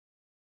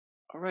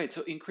All right,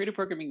 so in Creative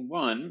Programming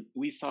 1,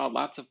 we saw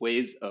lots of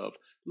ways of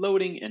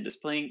loading and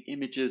displaying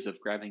images, of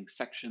grabbing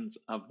sections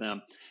of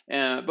them.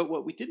 But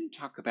what we didn't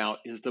talk about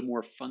is the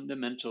more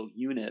fundamental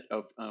unit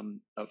of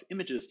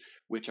images,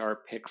 which are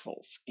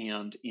pixels.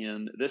 And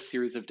in this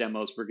series of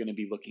demos, we're going to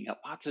be looking at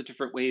lots of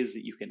different ways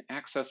that you can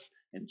access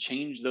and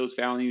change those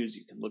values.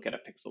 You can look at a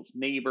pixel's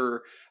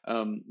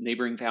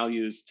neighboring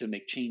values to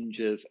make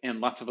changes,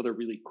 and lots of other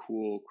really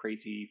cool,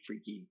 crazy,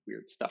 freaky,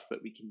 weird stuff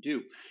that we can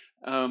do.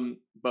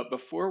 But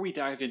before we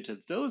dive into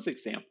those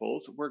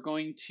examples, we're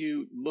going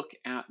to look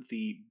at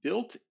the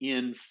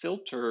built-in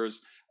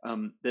filters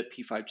that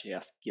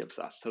p5.js gives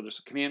us. So there's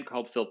a command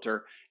called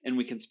filter, and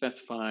we can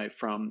specify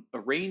from a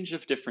range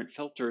of different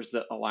filters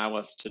that allow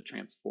us to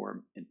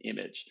transform an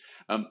image.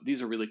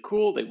 These are really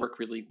cool. They work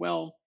really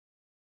well.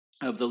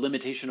 The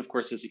limitation, of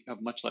course, is you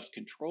have much less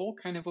control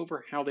kind of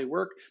over how they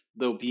work.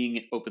 Though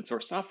being open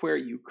source software,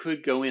 you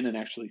could go in and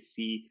actually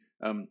see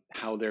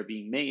how they're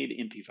being made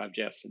in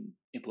p5.js and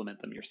implement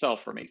them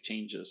yourself or make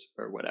changes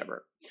or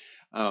whatever.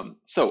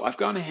 So I've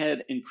gone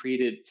ahead and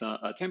created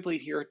a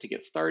template here to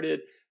get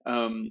started,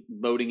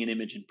 loading an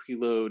image in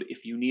preload.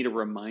 If you need a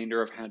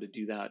reminder of how to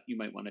do that, you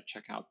might want to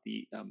check out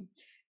the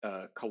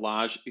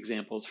collage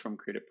examples from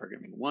Creative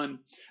Programming 1.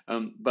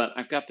 But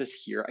I've got this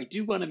here. I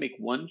do want to make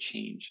one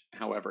change.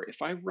 However,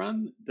 if I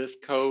run this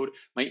code,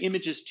 my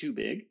image is too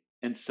big,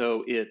 and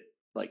so it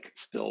like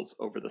spills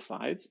over the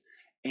sides.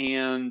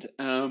 And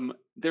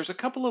there's a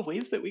couple of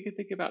ways that we could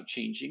think about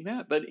changing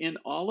that. But in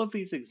all of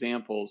these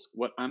examples,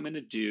 what I'm going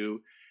to do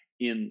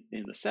in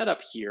the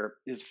setup here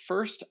is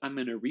first I'm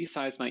going to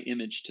resize my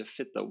image to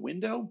fit the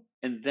window,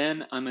 and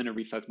then I'm going to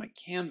resize my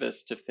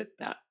canvas to fit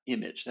that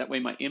image. That way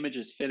my image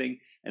is fitting,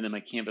 and then my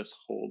canvas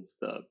holds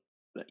the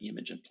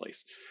image in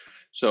place.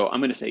 So I'm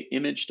going to say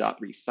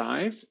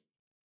image.resize.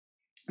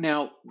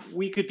 Now,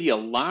 we could be a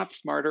lot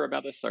smarter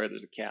about this. Sorry,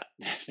 there's a cat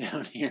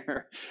down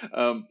here.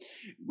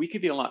 We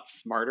could be a lot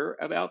smarter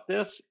about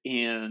this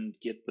and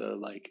get the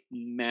like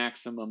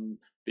maximum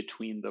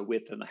between the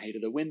width and the height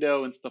of the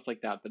window and stuff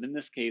like that. But in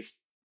this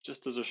case,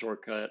 just as a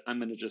shortcut, I'm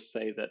going to just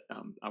say that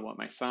I want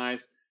my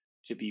size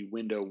to be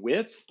window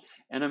width,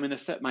 and I'm going to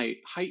set my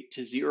height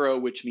to 0,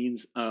 which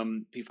means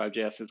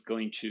p5.js is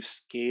going to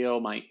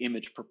scale my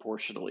image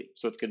proportionally.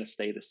 So it's going to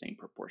stay the same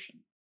proportion.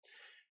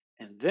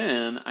 And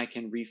then I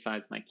can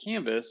resize my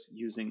canvas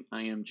using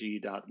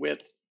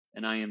img.width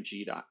and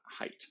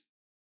img.height.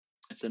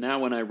 And so now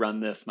when I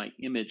run this, my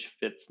image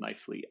fits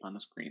nicely on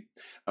the screen.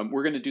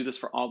 We're going to do this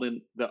for all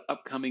the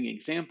upcoming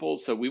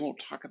examples, so we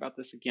won't talk about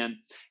this again.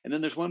 And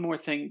then there's one more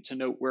thing to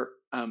note. We're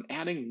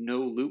adding no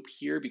loop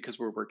here because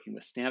we're working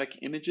with static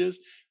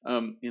images.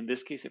 In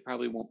this case, it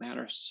probably won't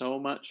matter so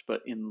much,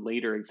 but in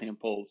later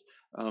examples,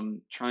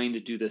 trying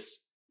to do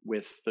this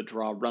with the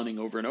draw running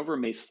over and over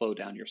may slow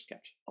down your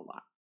sketch a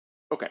lot.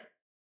 Okay,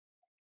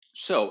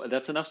 so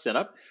that's enough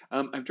setup.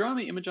 I've drawn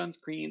my image on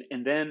screen,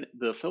 and then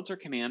the filter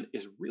command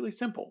is really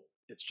simple.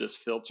 It's just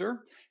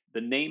filter,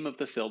 the name of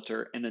the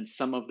filter, and then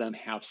some of them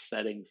have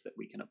settings that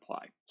we can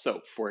apply.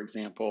 So for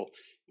example,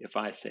 if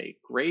I say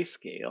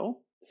grayscale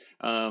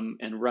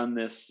and run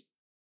this,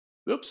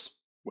 oops,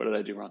 what did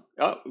I do wrong?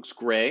 Oh, it's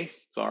gray,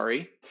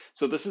 sorry.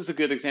 So this is a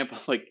good example,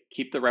 like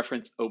keep the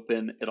reference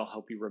open, it'll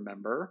help you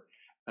remember.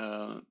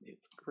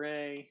 It's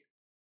gray,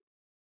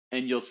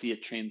 and you'll see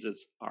it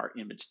changes our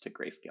image to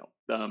grayscale.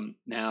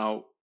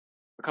 Now,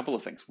 a couple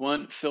of things.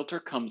 One, filter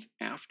comes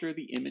after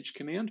the image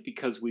command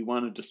because we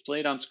want to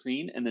display it on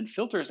screen, and then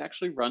filter is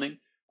actually running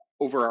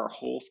over our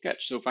whole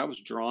sketch. So if I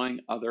was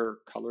drawing other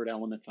colored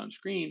elements on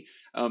screen,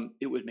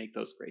 it would make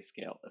those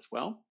grayscale as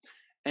well.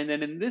 And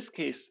then in this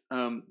case,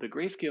 the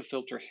grayscale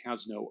filter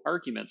has no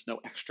arguments, no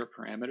extra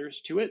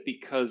parameters to it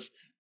because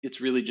it's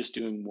really just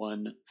doing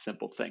one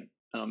simple thing.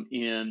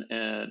 In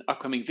an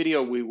upcoming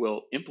video, we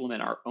will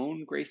implement our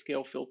own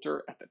grayscale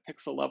filter at the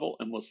pixel level,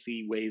 and we'll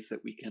see ways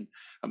that we can,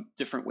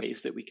 different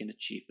ways that we can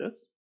achieve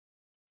this.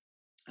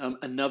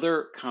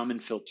 Another common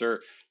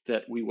filter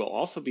that we will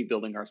also be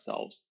building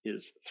ourselves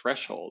is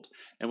threshold.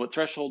 And what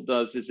threshold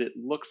does is it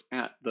looks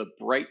at the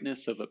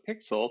brightness of a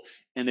pixel,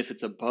 and if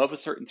it's above a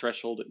certain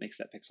threshold, it makes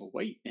that pixel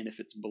white, and if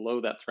it's below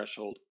that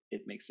threshold,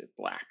 it makes it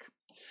black.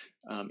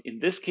 In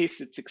this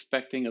case, it's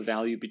expecting a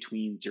value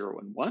between 0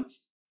 and 1.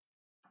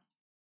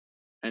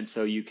 And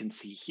so you can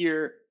see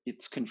here,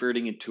 it's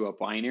converting into a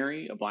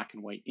binary, a black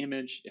and white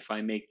image. If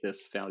I make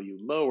this value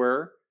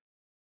lower,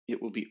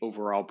 it will be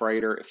overall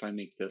brighter. If I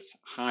make this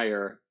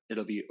higher,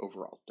 it'll be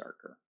overall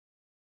darker.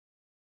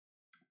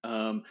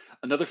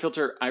 Another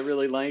filter I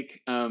really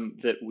like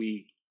that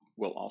we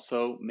will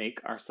also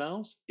make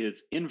ourselves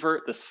is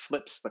invert. This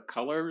flips the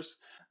colors.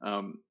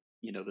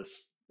 You know,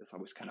 this is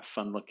always kind of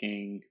fun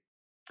looking.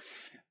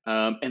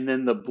 And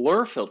then the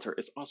blur filter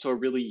is also a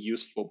really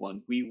useful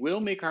one. We will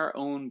make our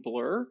own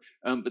blur,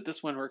 but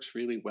this one works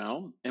really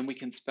well. And we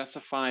can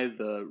specify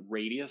the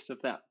radius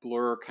of that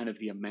blur, kind of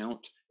the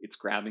amount it's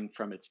grabbing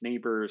from its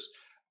neighbors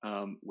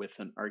with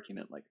an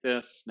argument like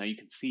this. Now you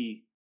can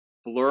see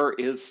blur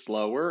is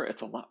slower.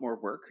 It's a lot more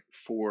work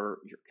for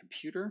your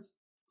computer.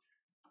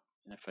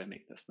 And if I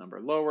make this number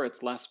lower,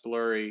 it's less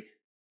blurry.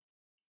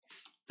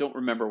 don't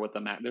remember what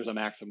there's a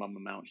maximum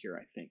amount here,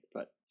 I think,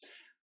 but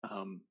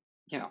um,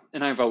 yeah,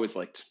 and I've always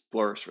liked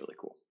blur is really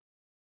cool.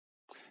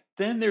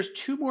 Then there's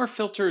two more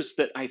filters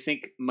that I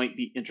think might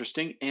be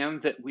interesting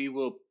and that we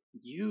will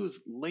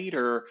use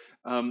later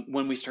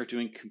when we start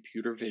doing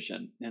computer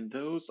vision. And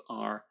those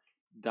are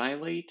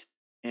dilate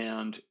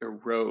and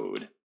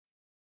erode.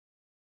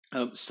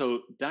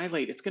 So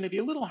dilate, it's going to be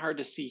a little hard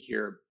to see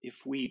here. If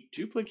we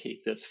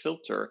duplicate this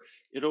filter,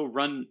 it'll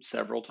run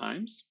several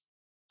times.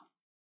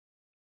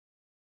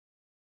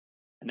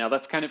 Now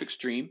that's kind of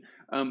extreme,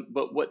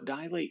 but what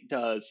dilate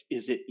does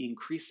is it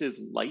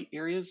increases light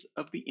areas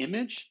of the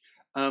image.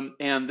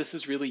 And this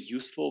is really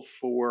useful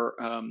for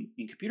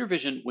in computer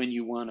vision when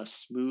you want to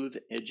smooth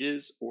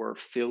edges or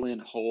fill in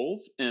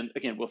holes. And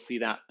again, we'll see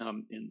that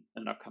in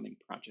an upcoming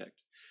project.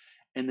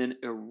 And then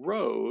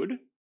erode,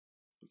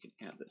 we can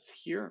add this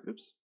here,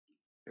 oops,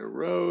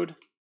 erode.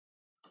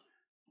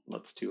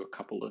 Let's do a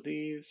couple of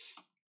these.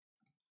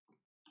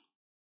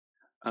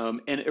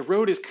 And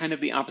erode is kind of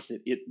the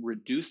opposite. It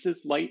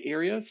reduces light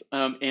areas,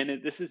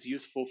 and this is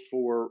useful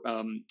for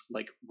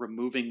like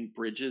removing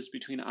bridges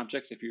between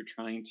objects. If you're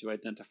trying to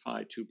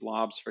identify two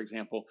blobs, for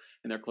example,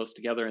 and they're close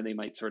together and they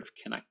might sort of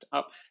connect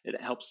up, it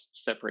helps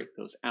separate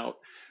those out.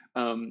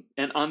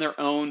 And on their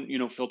own,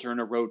 filter and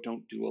erode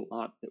don't do a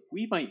lot that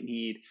we might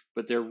need,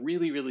 but they're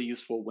really, really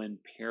useful when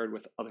paired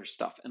with other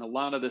stuff. And a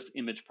lot of this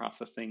image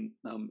processing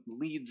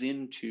leads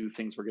into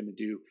things we're going to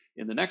do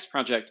in the next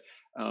project,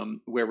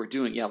 where we're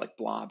doing, like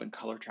blob and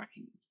color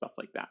tracking and stuff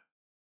like that.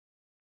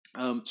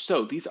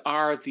 So these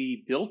are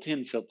the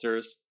built-in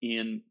filters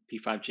in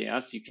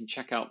p5.js. You can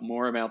check out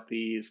more about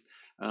these.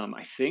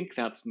 I think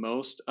that's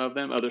most of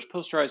them. Oh, there's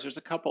posterize. There's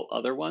a couple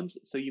other ones,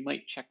 so you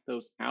might check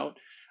those out.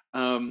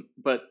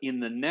 But in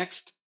the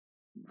next,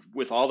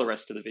 with all the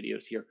rest of the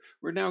videos here,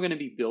 we're now going to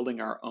be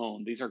building our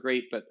own. These are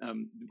great, but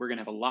we're going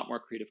to have a lot more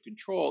creative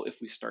control if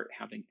we start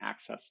having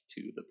access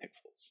to the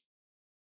pixels.